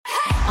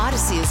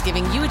Odyssey is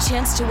giving you a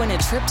chance to win a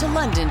trip to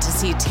London to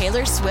see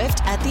Taylor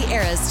Swift at the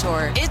Eras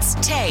Tour. It's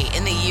Tay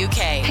in the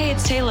UK. Hey,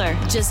 it's Taylor.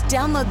 Just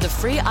download the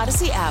free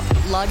Odyssey app,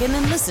 log in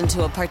and listen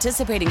to a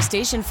participating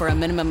station for a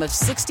minimum of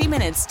 60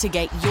 minutes to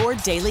get your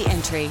daily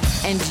entry.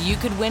 And you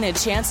could win a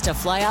chance to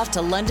fly off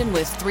to London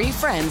with 3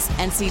 friends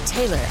and see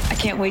Taylor. I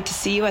can't wait to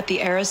see you at the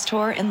Eras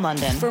Tour in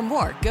London. For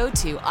more, go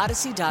to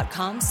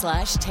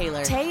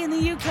odyssey.com/Taylor. Tay in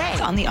the UK.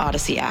 It's on the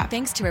Odyssey app.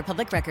 Thanks to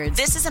Republic Records.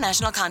 This is a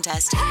national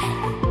contest.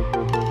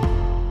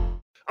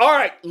 All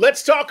right,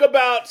 let's talk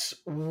about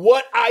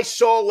what I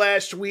saw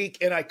last week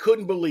and I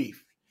couldn't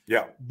believe.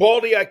 Yeah.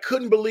 Baldy, I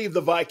couldn't believe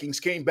the Vikings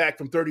came back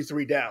from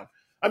 33 down.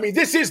 I mean,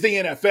 this is the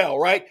NFL,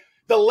 right?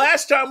 The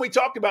last time we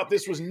talked about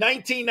this was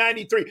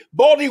 1993.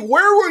 Baldy,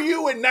 where were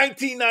you in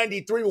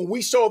 1993 when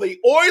we saw the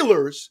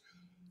Oilers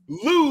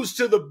lose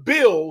to the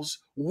Bills?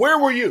 Where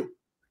were you?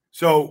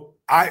 So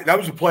that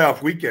was a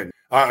playoff weekend,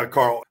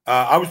 Carl.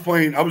 I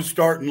was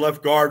starting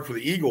left guard for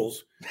the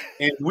Eagles,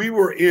 and we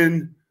were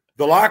in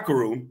the locker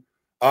room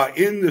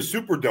in the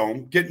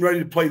Superdome getting ready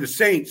to play the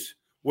Saints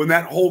when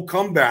that whole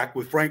comeback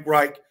with Frank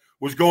Reich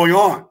was going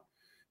on.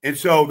 And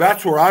so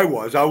that's where I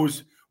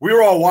was. We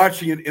were all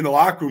watching it in the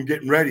locker room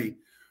getting ready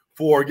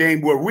for a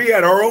game where we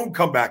had our own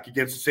comeback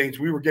against the Saints.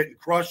 We were getting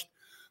crushed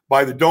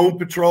by the Dome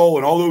Patrol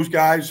and all those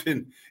guys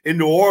in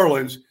New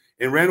Orleans,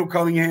 and Randall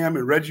Cunningham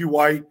and Reggie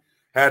White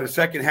had a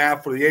second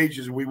half for the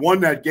ages, and we won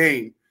that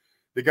game.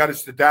 They got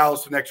us to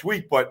Dallas the next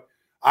week, but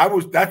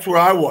that's where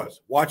I was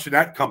watching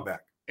that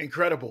comeback.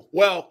 Incredible.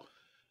 Well,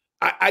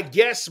 I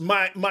guess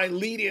my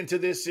lead into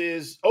this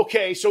is,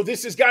 okay, so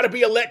this has got to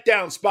be a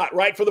letdown spot,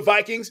 right, for the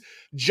Vikings?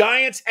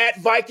 Giants at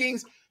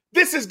Vikings.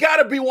 This has got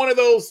to be one of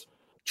those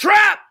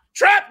trap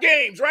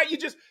games, right?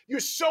 You're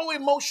so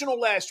emotional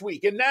last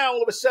week, and now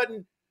all of a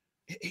sudden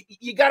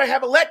you got to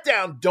have a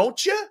letdown,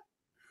 don't you?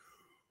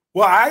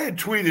 Well, I had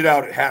tweeted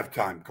out at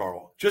halftime,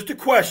 Carl, just a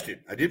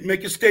question. I didn't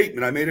make a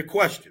statement. I made a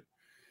question.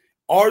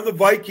 Are the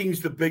Vikings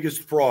the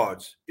biggest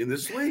frauds in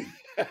this league?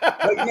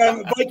 Now,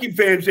 the Viking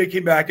fans, they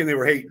came back and they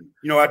were hating,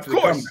 after the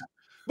comeback.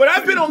 But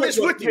I've been on this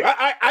with you.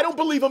 I don't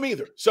believe them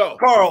either. So,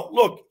 Carl,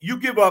 look, you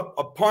give up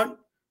a punt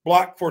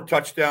block for a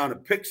touchdown, a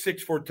pick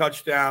six for a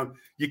touchdown.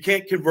 You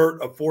can't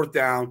convert a fourth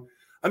down.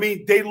 I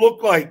mean, they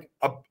look like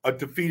a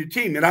defeated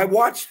team. And I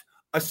watched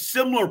a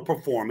similar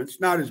performance,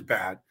 not as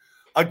bad,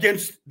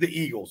 against the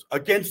Eagles,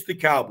 against the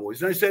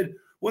Cowboys. And I said,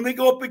 when they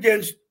go up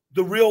against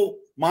the real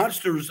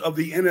monsters of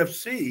the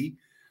NFC,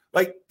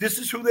 this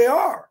is who they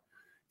are.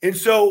 And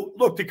so,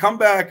 look, the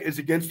comeback is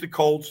against the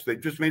Colts. They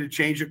just made a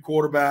change at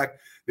quarterback.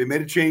 They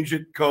made a change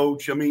at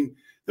coach. I mean,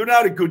 they're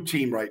not a good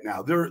team right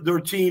now. They're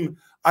a team.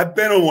 I've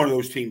been on one of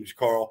those teams,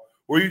 Carl,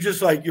 where you're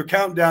just you're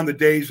counting down the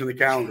days in the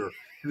calendar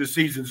and the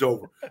season's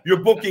over.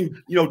 You're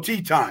booking,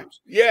 tee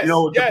times, at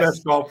the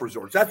best golf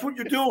resorts. That's what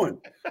you're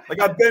doing.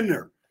 I've been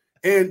there.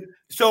 And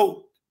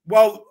so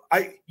while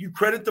you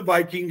credit the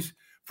Vikings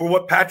for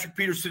what Patrick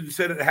Peterson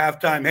said at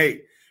halftime,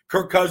 hey,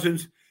 Kirk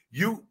Cousins,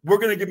 we're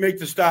going to make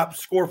the stop,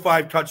 score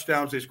 5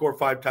 touchdowns. They score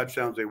 5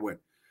 touchdowns, they win.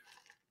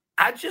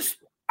 I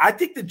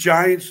think the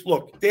Giants,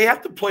 look, they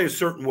have to play a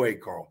certain way,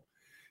 Carl.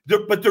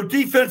 But their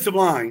defensive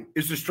line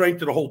is the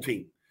strength of the whole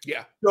team.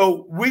 Yeah.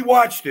 So we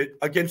watched it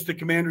against the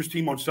Commanders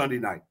team on Sunday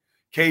night.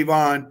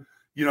 Kayvon,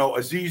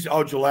 Azeez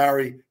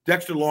Ojulari,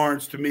 Dexter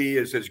Lawrence, to me,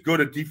 is as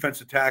good a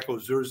defensive tackle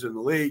as there is in the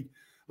league.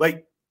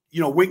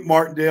 Wink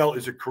Martindale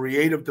is a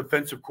creative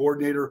defensive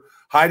coordinator,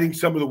 hiding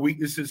some of the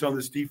weaknesses on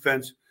this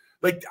defense.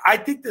 I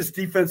think this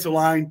defensive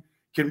line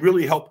can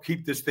really help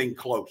keep this thing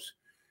close.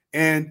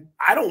 And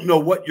I don't know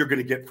what you're going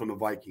to get from the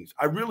Vikings.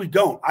 I really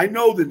don't. I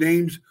know the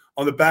names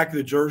on the back of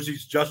the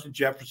jerseys, Justin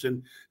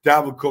Jefferson,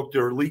 Dalvin Cook,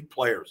 they're elite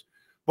players.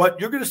 But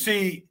you're going to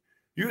see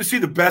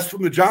the best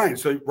from the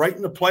Giants, right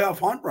in the playoff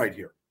hunt right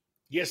here.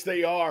 Yes,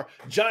 they are.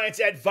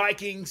 Giants at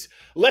Vikings.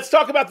 Let's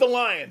talk about the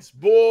Lions.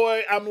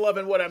 Boy, I'm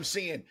loving what I'm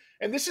seeing.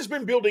 And this has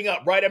been building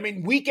up, right? I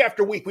mean, week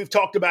after week, we've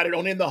talked about it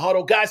on In the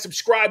Huddle. Guys,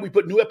 subscribe. We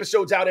put new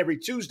episodes out every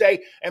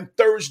Tuesday and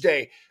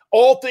Thursday.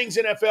 All things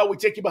NFL. We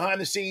take you behind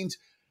the scenes.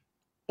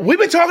 We've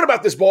been talking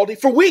about this, Baldy,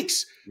 for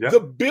weeks. Yep. The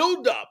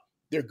build-up,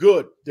 they're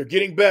good. They're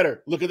getting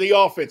better. Look at the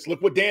offense.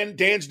 Look what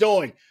Dan's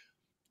doing.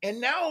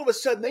 And now all of a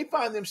sudden they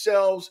find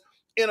themselves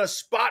in a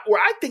spot where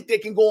I think they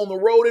can go on the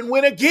road and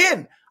win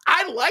again.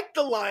 I like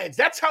the Lions.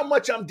 That's how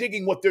much I'm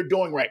digging what they're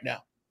doing right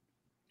now.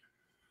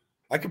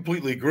 I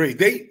completely agree.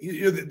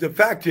 The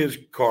fact is,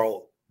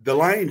 Carl, the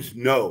Lions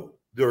know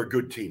they're a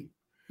good team.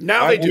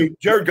 Now they do.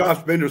 Jared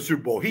Goff's been to the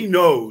Super Bowl. He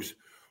knows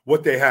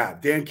what they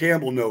have. Dan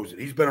Campbell knows it.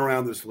 He's been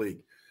around this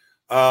league.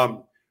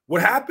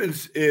 What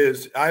happens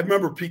is, I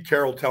remember Pete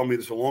Carroll telling me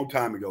this a long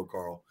time ago,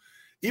 Carl.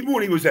 Even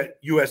when he was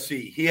at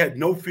USC, he had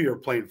no fear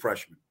of playing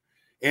freshmen.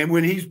 And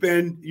when he's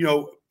been,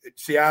 at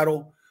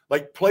Seattle,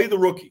 play the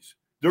rookies.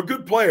 They're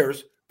good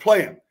players.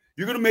 Play them.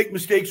 You're going to make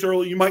mistakes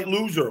early. You might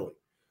lose early,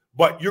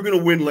 but you're going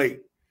to win late.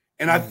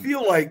 And I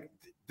feel like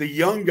the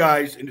young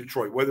guys in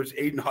Detroit, whether it's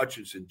Aiden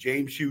Hutchinson,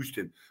 James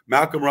Houston,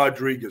 Malcolm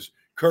Rodriguez,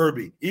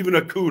 Kirby, even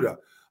Okudah,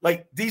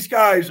 these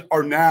guys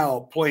are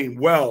now playing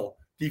well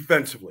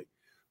defensively.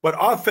 But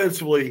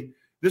offensively,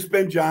 this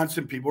Ben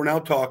Johnson, people are now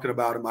talking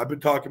about him. I've been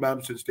talking about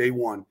him since day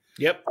one.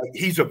 Yep.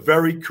 He's a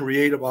very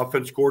creative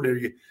offense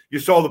coordinator. You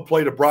saw the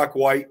play to Brock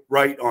White,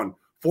 right, on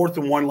 4th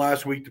and 1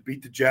 last week to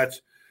beat the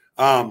Jets.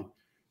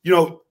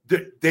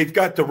 They've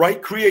got the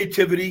right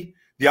creativity.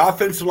 The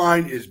offensive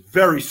line is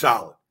very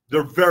solid.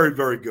 They're very,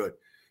 very good.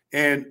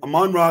 And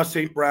Amon-Ra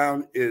St.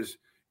 Brown is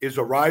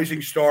a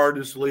rising star in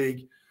this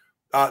league.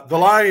 The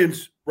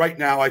Lions right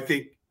now, I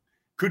think,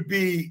 could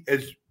be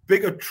as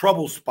big a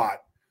trouble spot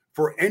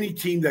for any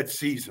team that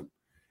sees them.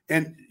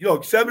 And,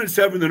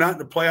 7-7, they're not in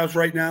the playoffs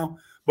right now,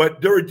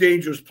 but they're a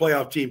dangerous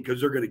playoff team because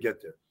they're going to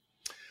get there.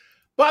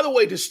 By the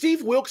way, does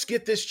Steve Wilks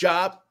get this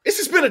job? This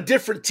has been a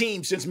different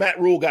team since Matt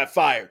Rule got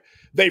fired.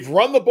 They've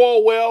run the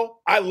ball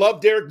well. I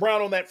love Derek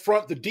Brown on that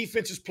front. The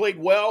defense has played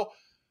well.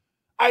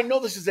 I know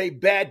this is a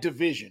bad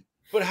division,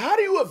 but how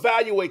do you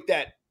evaluate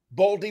that,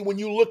 Baldy, when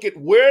you look at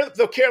where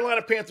the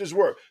Carolina Panthers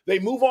were? They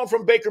move on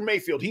from Baker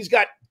Mayfield. He's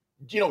got,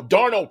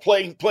 Darnold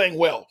playing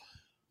well.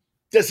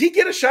 Does he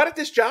get a shot at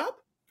this job?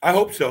 I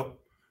hope so.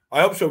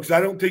 Because I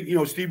don't think,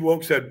 Steve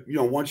Wilks had,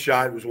 one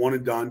shot. It was one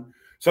and done.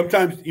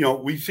 Sometimes,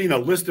 we've seen a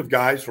list of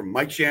guys from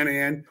Mike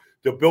Shanahan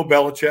to Bill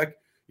Belichick.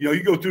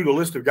 You go through the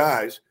list of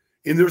guys.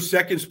 In their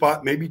second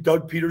spot, maybe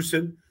Doug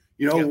Peterson.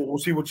 We'll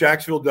see what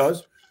Jacksonville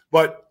does.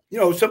 But,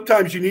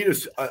 sometimes you need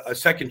a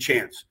second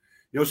chance.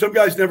 Some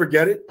guys never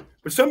get it.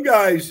 But some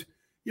guys,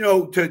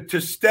 to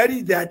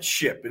steady that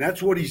ship, and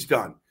that's what he's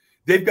done.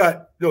 They've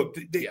got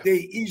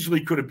they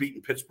easily could have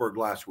beaten Pittsburgh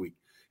last week.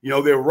 They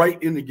were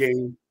right in the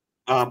game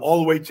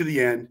all the way to the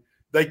end.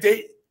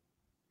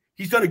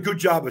 He's done a good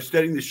job of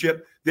steadying the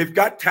ship. They've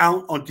got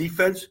talent on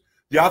defense.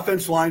 The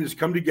offense line has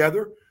come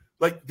together.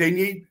 Like they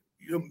need,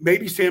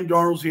 maybe Sam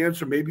Darnold's the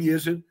answer, maybe he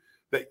isn't.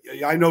 But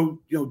I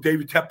know,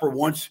 David Tepper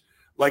wants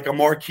like a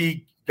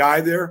marquee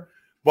guy there,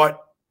 but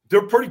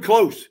they're pretty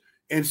close.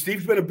 And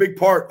Steve's been a big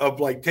part of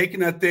like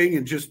taking that thing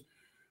and just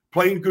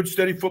playing good,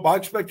 steady football. I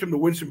expect him to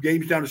win some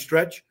games down the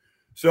stretch.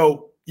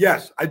 So,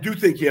 yes, I do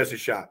think he has a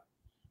shot.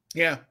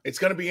 Yeah, it's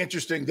going to be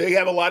interesting. They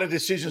have a lot of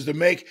decisions to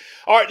make.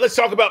 All right, let's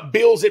talk about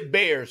Bills at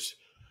Bears.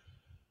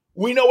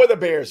 We know where the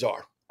Bears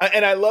are.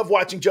 And I love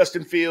watching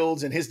Justin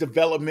Fields and his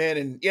development.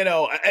 And,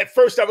 at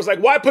first I was like,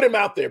 why put him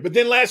out there? But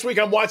then last week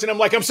I'm watching, I'm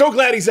like, I'm so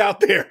glad he's out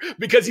there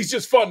because he's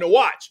just fun to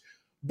watch.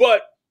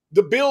 But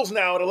the Bills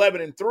now at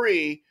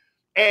 11-3,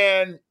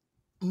 and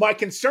my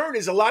concern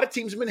is a lot of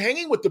teams have been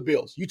hanging with the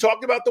Bills. You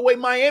talked about the way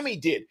Miami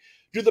did.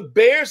 Do the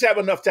Bears have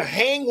enough to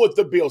hang with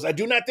the Bills? I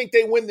do not think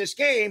they win this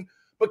game,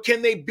 but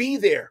can they be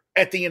there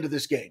at the end of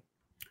this game?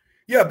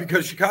 Yeah,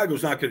 because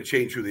Chicago's not going to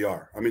change who they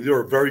are. I mean,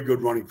 they're a very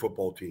good running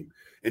football team,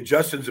 and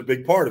Justin's a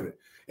big part of it.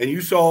 And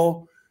you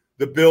saw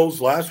the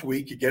Bills last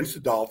week against the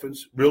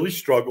Dolphins really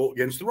struggle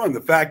against the run.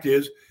 The fact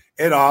is,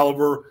 Ed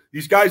Oliver,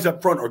 these guys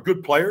up front are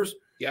good players.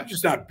 Yeah. They're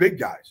just not big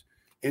guys.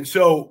 And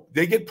so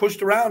they get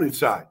pushed around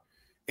inside.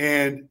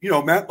 And,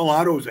 Matt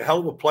Milano is a hell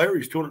of a player.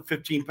 He's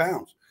 215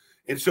 pounds.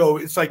 And so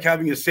it's like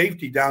having a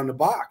safety down the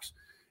box.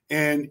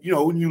 And,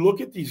 when you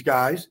look at these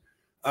guys,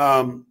 they're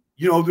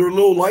a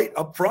little light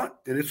up front,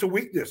 and it's a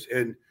weakness.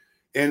 And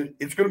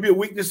it's going to be a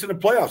weakness in the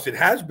playoffs. It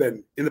has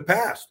been in the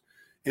past.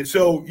 And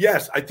so,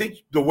 yes, I think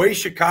the way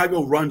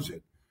Chicago runs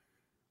it,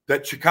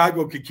 that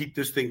Chicago could keep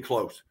this thing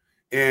close.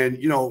 And,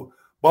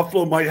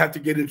 Buffalo might have to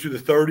get into the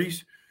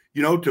 30s,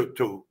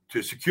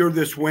 to secure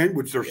this win,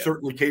 which they're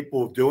certainly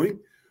capable of doing.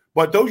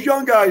 But those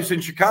young guys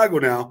in Chicago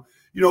now,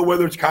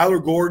 whether it's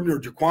Kyler Gordon or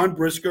Jaquan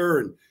Brisker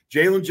and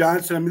Jalen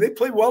Johnson, I mean, they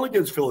played well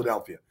against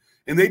Philadelphia.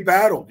 And they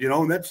battled,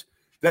 and that's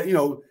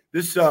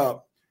this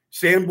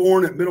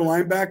Sanborn at middle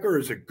linebacker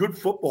is a good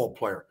football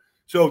player.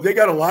 So they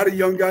got a lot of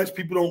young guys.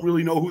 People don't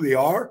really know who they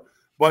are,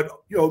 but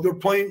they're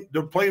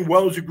playing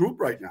well as a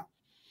group right now.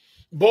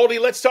 Baldy,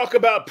 let's talk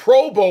about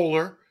Pro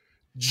Bowler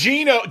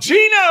Geno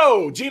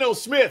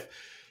Smith.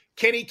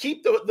 Can he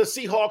keep the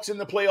Seahawks in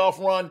the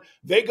playoff run?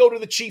 They go to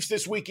the Chiefs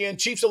this weekend.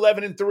 Chiefs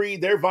 11-3.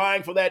 They're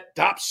vying for that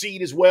top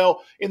seed as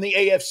well in the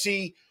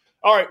AFC.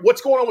 All right,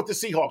 what's going on with the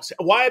Seahawks?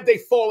 Why have they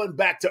fallen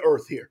back to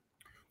earth here?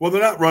 Well,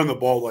 they're not running the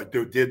ball like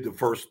they did the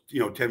first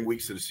 10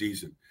 weeks of the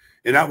season.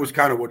 And that was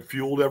kind of what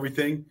fueled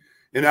everything.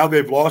 And now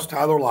they've lost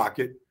Tyler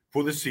Lockett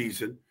for the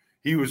season.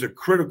 He was a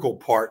critical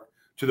part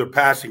to their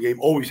passing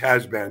game, always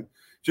has been.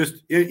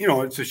 Just,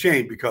 it's a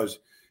shame because,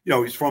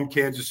 he's from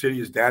Kansas City.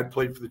 His dad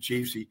played for the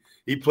Chiefs.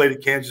 He played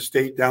at Kansas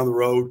State down the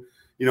road,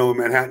 in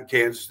Manhattan,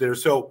 Kansas there.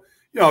 So,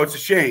 it's a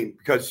shame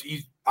because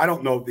I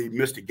don't know if they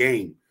missed a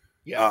game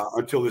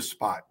until this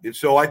spot. And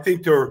so I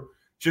think they're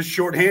just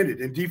shorthanded.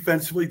 And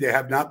defensively, they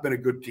have not been a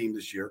good team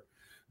this year.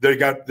 They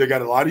got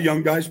a lot of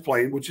young guys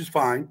playing, which is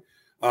fine.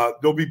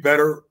 They'll be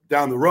better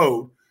down the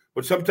road.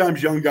 But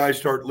sometimes young guys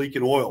start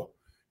leaking oil,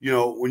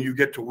 when you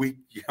get to week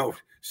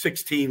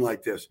 16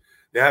 like this.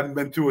 They haven't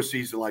been through a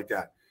season like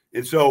that.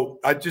 And so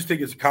I just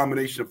think it's a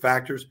combination of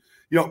factors.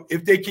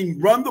 If they can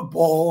run the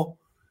ball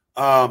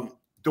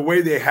the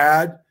way they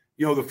had,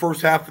 the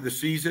first half of the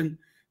season,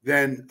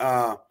 then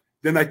I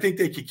think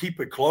they could keep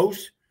it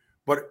close.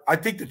 But I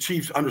think the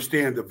Chiefs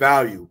understand the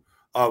value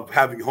of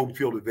having home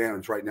field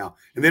advantage right now.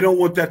 And they don't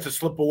want that to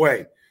slip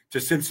away.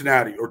 to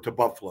Cincinnati or to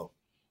Buffalo.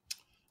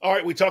 All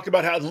right, we talked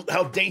about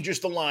how dangerous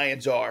the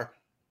Lions are.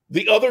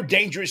 The other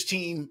dangerous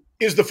team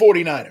is the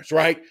 49ers,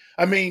 right?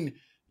 I mean,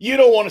 you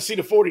don't want to see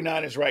the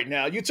 49ers right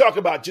now. You talk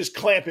about just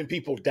clamping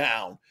people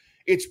down.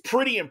 It's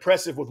pretty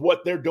impressive with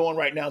what they're doing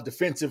right now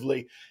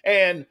defensively.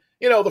 And,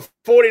 the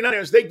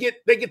 49ers, they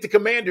get the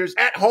Commanders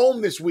at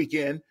home this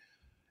weekend.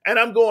 And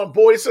I'm going,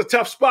 boy, it's a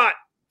tough spot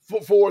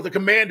for the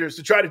Commanders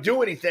to try to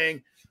do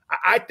anything.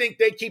 I think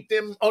they keep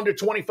them under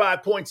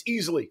 25 points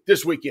easily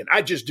this weekend.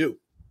 I just do.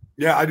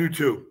 Yeah, I do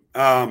too.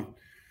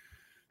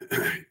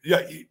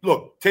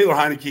 Look, Taylor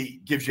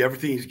Heineke gives you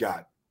everything he's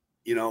got,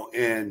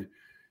 and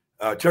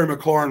Terry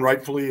McLaurin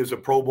rightfully is a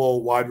Pro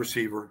Bowl wide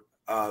receiver.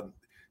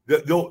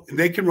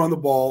 They can run the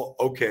ball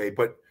okay,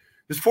 but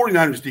this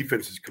 49ers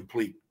defense is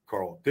complete,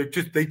 Carl. They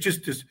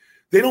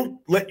don't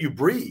let you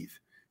breathe.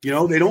 They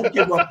don't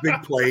give up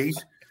big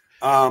plays.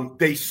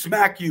 They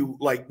smack you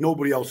like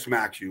nobody else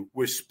smacks you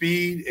with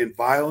speed and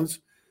violence.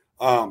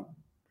 And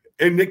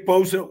Nick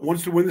Bosa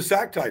wants to win the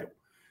sack title.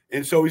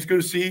 And so he's going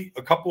to see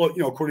a couple of,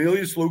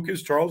 Cornelius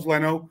Lucas, Charles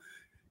Leno,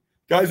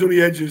 guys on the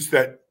edges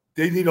that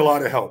they need a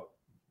lot of help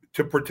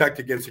to protect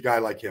against a guy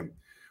like him.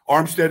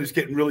 Armstead is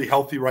getting really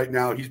healthy right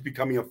now. He's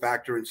becoming a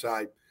factor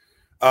inside.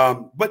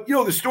 But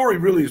the story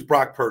really is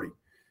Brock Purdy.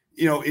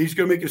 He's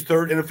going to make his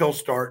third NFL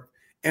start.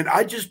 And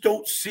I just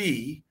don't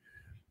see,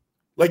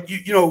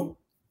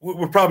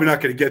 we're probably not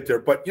going to get there.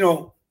 But,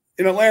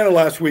 in Atlanta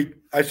last week,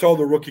 I saw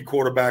the rookie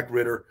quarterback,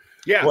 Ritter,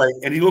 play,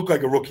 and he looked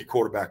like a rookie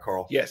quarterback,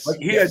 Carl. Yes.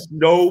 He had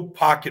no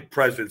pocket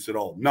presence at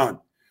all, none.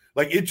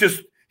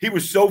 He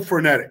was so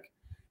frenetic.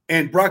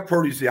 And Brock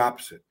Purdy's the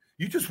opposite.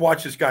 You just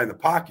watch this guy in the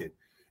pocket,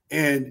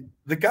 and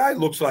the guy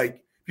looks like,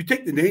 if you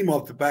take the name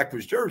off the back of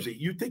his jersey,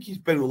 you'd think he's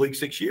been in the league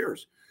 6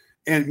 years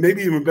and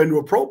maybe even been to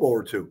a Pro Bowl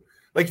or two.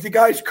 The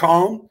guy's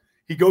calm.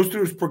 He goes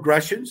through his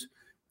progressions.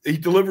 He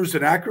delivers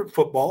an accurate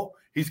football.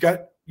 He's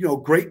got,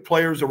 great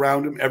players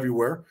around him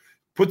everywhere.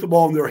 Put the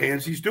ball in their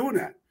hands. He's doing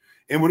that.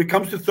 And when it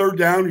comes to third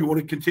down, you want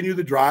to continue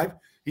the drive.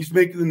 He's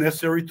making the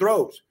necessary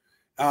throws.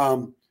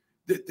 You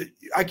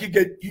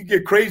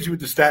get crazy with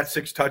the stat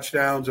 6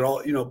 touchdowns and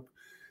all,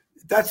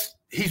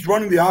 he's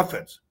running the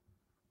offense.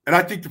 And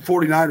I think the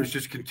 49ers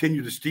just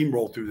continue to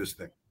steamroll through this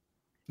thing.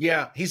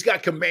 Yeah, he's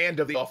got command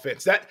of the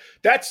offense.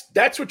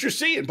 That's what you're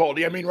seeing,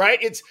 Baldy. I mean, right?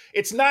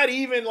 It's not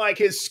even like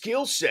his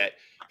skill set.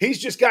 He's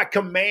just got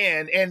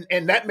command,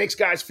 and that makes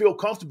guys feel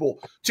comfortable.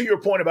 To your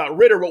point about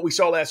Ritter, what we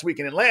saw last week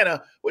in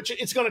Atlanta, which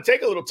it's going to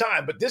take a little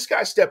time, but this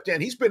guy stepped in.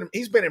 He's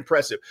been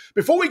impressive.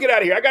 Before we get out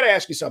of here, I got to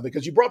ask you something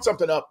because you brought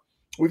something up.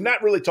 We've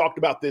not really talked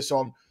about this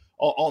on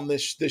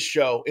this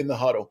show in the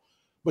huddle,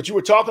 but you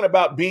were talking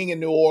about being in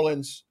New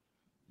Orleans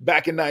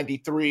back in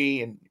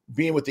 '93 and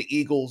being with the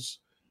Eagles,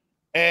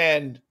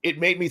 and it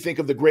made me think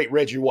of the great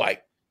Reggie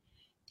White.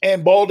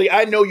 And Baldy,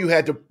 I know you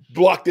had to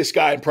block this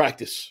guy in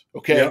practice,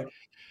 okay? Yep.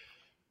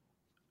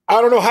 I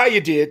don't know how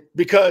you did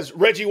because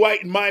Reggie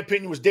White, in my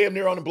opinion, was damn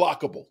near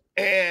unblockable.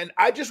 And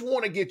I just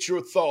want to get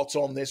your thoughts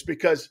on this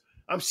because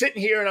I'm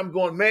sitting here and I'm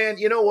going, man,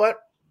 you know what?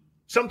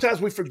 Sometimes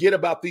we forget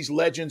about these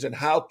legends and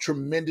how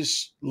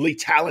tremendously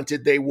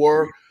talented they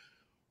were.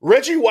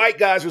 Reggie White,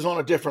 guys, was on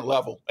a different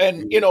level.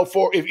 And,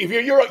 if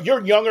you're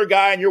a younger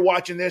guy and you're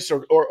watching this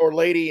or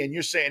lady and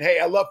you're saying, hey,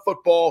 I love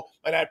football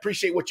and I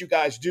appreciate what you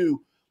guys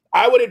do,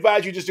 I would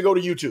advise you just to go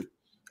to YouTube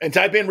and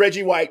type in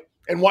Reggie White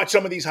and watch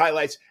some of these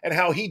highlights and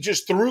how he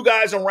just threw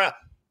guys around.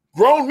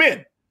 Grown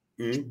men,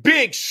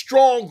 big,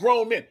 strong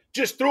grown men.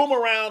 Just threw them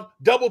around,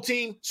 double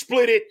team,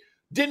 split it.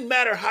 Didn't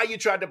matter how you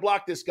tried to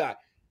block this guy.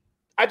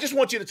 I just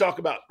want you to talk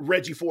about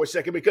Reggie for a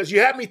second because you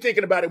had me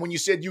thinking about it when you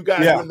said you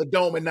guys were in the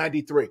Dome in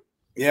 '93.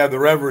 Yeah, the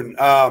Reverend.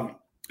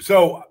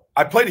 So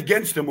I played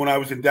against him when I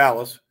was in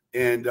Dallas,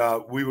 and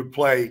we would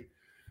play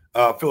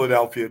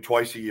Philadelphia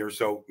twice a year.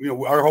 So,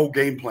 our whole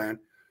game plan,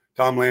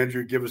 Tom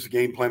Landry would give us a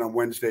game plan on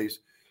Wednesdays.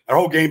 Our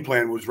whole game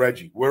plan was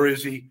Reggie. Where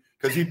is he?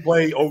 Because he'd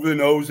play over the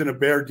nose in a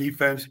bear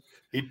defense.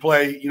 He'd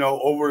play,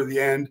 over the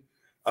end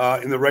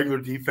in the regular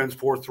defense,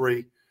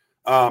 4-3.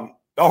 The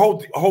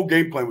whole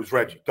game plan was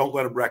Reggie. Don't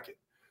let him wreck it.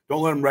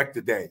 Don't let him wreck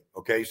the day.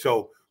 Okay,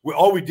 so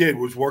all we did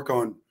was work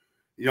on,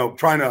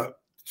 trying to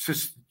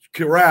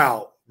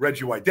corral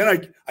Reggie White.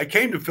 Then I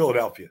came to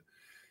Philadelphia,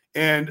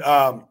 and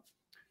I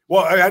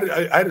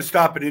had to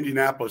stop in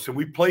Indianapolis, and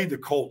we played the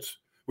Colts.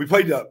 We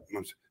played the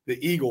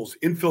Eagles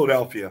in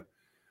Philadelphia.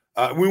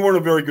 We weren't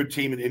a very good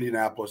team in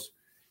Indianapolis,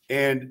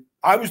 and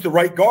I was the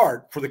right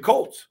guard for the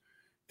Colts.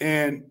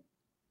 And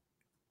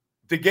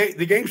the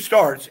game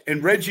starts,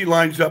 and Reggie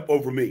lines up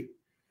over me.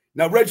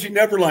 Now, Reggie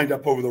never lined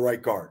up over the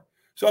right guard.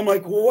 So I'm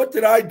like, well, what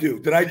did I do?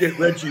 Did I get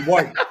Reggie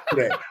White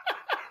today?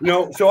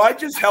 So I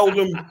just held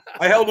him.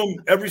 I held him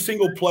every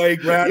single play,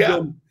 grabbed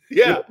him,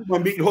 put my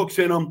meat hooks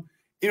in him.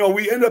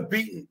 We ended up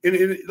beating,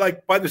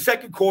 like by the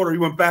second quarter, he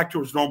went back to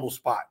his normal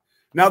spot.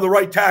 Now the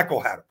right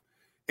tackle had him.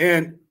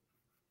 And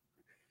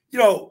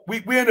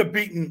we ended up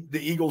beating the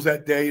Eagles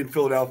that day in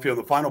Philadelphia on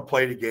the final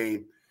play of the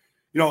game.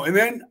 And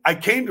then I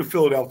came to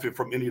Philadelphia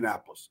from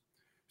Indianapolis.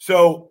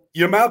 So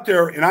I'm out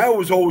there, and I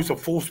was always a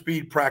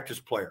full-speed practice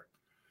player.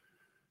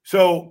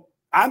 So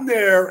I'm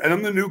there, and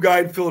I'm the new guy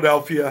in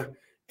Philadelphia,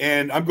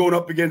 and I'm going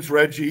up against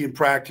Reggie in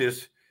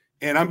practice,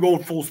 and I'm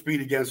going full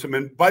speed against him.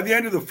 And by the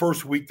end of the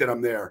first week that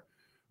I'm there,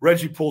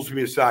 Reggie pulls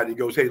me aside. He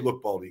goes, "Hey,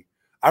 look, Baldy,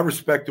 I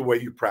respect the way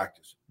you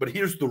practice, but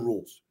here's the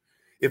rules.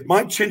 If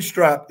my chin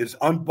strap is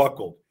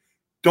unbuckled,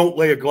 don't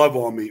lay a glove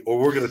on me, or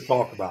we're going to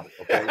talk about it,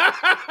 okay?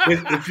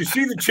 If you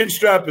see the chin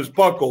strap is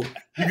buckled,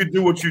 you can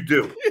do what you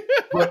do.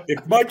 But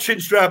if my chin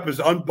strap is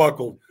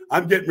unbuckled,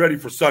 I'm getting ready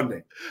for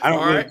Sunday. I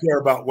don't really care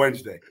about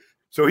Wednesday."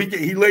 So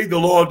he laid the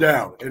law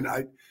down, and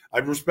I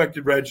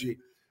respected Reggie.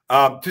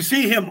 To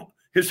see him,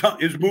 his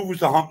move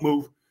was the hump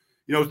move.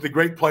 You know, the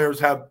great players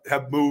have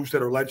moves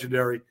that are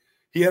legendary.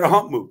 He had a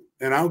hump move,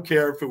 and I don't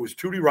care if it was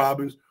Tootie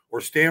Robbins or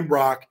Stan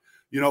Brock.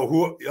 You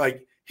know,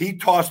 he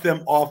tossed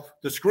them off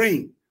the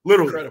screen,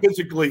 literally,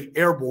 physically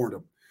airborne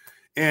them,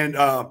 and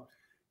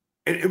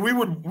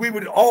we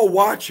would all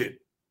watch it.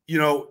 You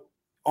know,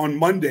 on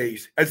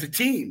Mondays as a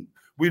team,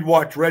 we'd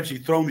watch Reggie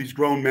throwing these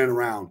grown men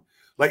around.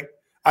 Like,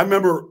 I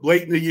remember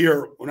late in the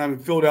year when I'm in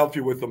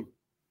Philadelphia with them,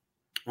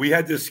 we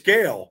had this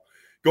scale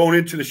going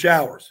into the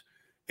showers.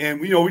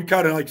 And, you know, we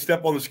kind of like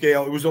step on the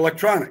scale. It was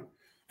electronic.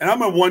 And I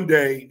remember one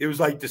day, it was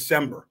like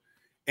December,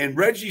 and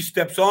Reggie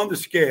steps on the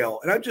scale,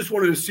 and I just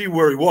wanted to see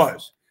where he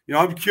was. You know,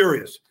 I'm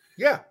curious.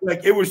 Yeah.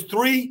 Like it was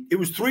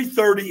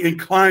 330 and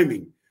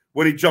climbing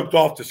when he jumped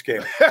off the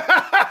scale.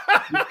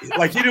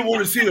 Like he didn't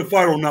want to see the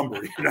final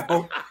number, you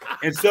know?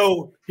 And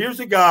so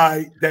here's a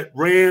guy that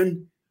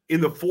ran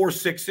in the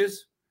 4.6s,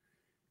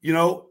 you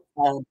know,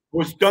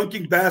 was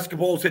dunking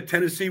basketballs at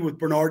Tennessee with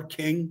Bernard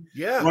King,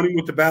 running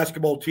with the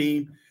basketball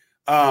team,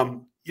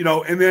 you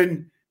know, and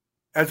then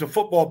as a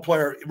football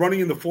player,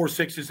 running in the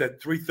 4.6s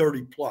at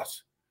 330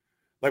 plus.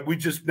 Like we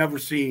just never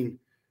seen,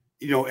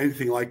 you know,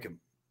 anything like him.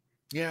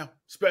 Yeah,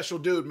 special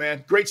dude,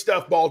 man. Great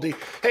stuff, Baldy.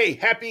 Hey,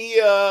 happy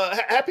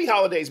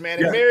holidays,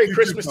 man, and Merry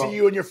Christmas to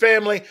you and your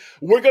family.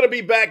 We're going to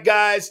be back,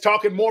 guys,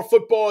 talking more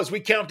football as we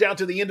count down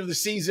to the end of the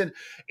season.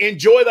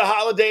 Enjoy the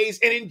holidays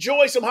and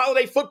enjoy some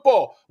holiday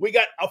football. We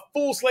got a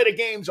full slate of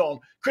games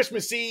on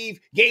Christmas Eve,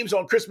 games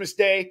on Christmas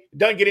Day.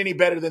 Doesn't get any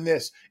better than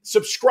this.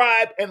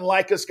 Subscribe and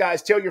like us,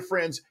 guys. Tell your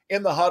friends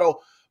in the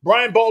huddle.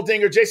 Brian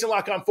Baldinger, Jason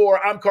Lock-on-4.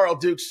 I'm Carl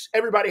Dukes.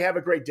 Everybody have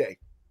a great day.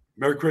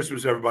 Merry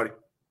Christmas, everybody.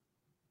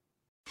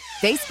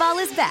 Baseball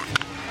is back,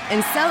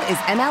 and so is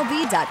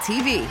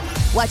MLB.tv.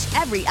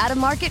 Watch every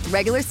out-of-market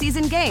regular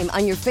season game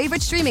on your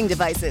favorite streaming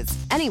devices,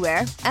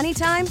 anywhere,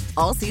 anytime,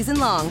 all season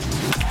long.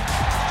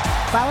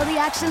 Follow the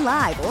action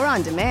live or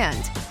on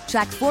demand.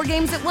 Track 4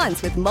 games at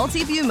once with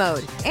multi-view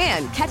mode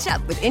and catch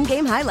up with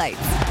in-game highlights.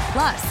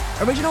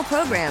 Plus, original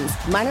programs,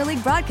 minor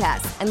league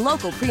broadcasts, and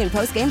local pre- and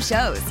post-game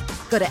shows.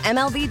 Go to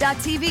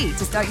MLB.tv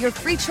to start your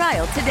free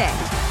trial today.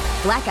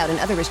 Blackout and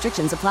other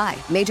restrictions apply.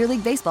 Major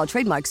League Baseball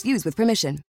trademarks used with permission.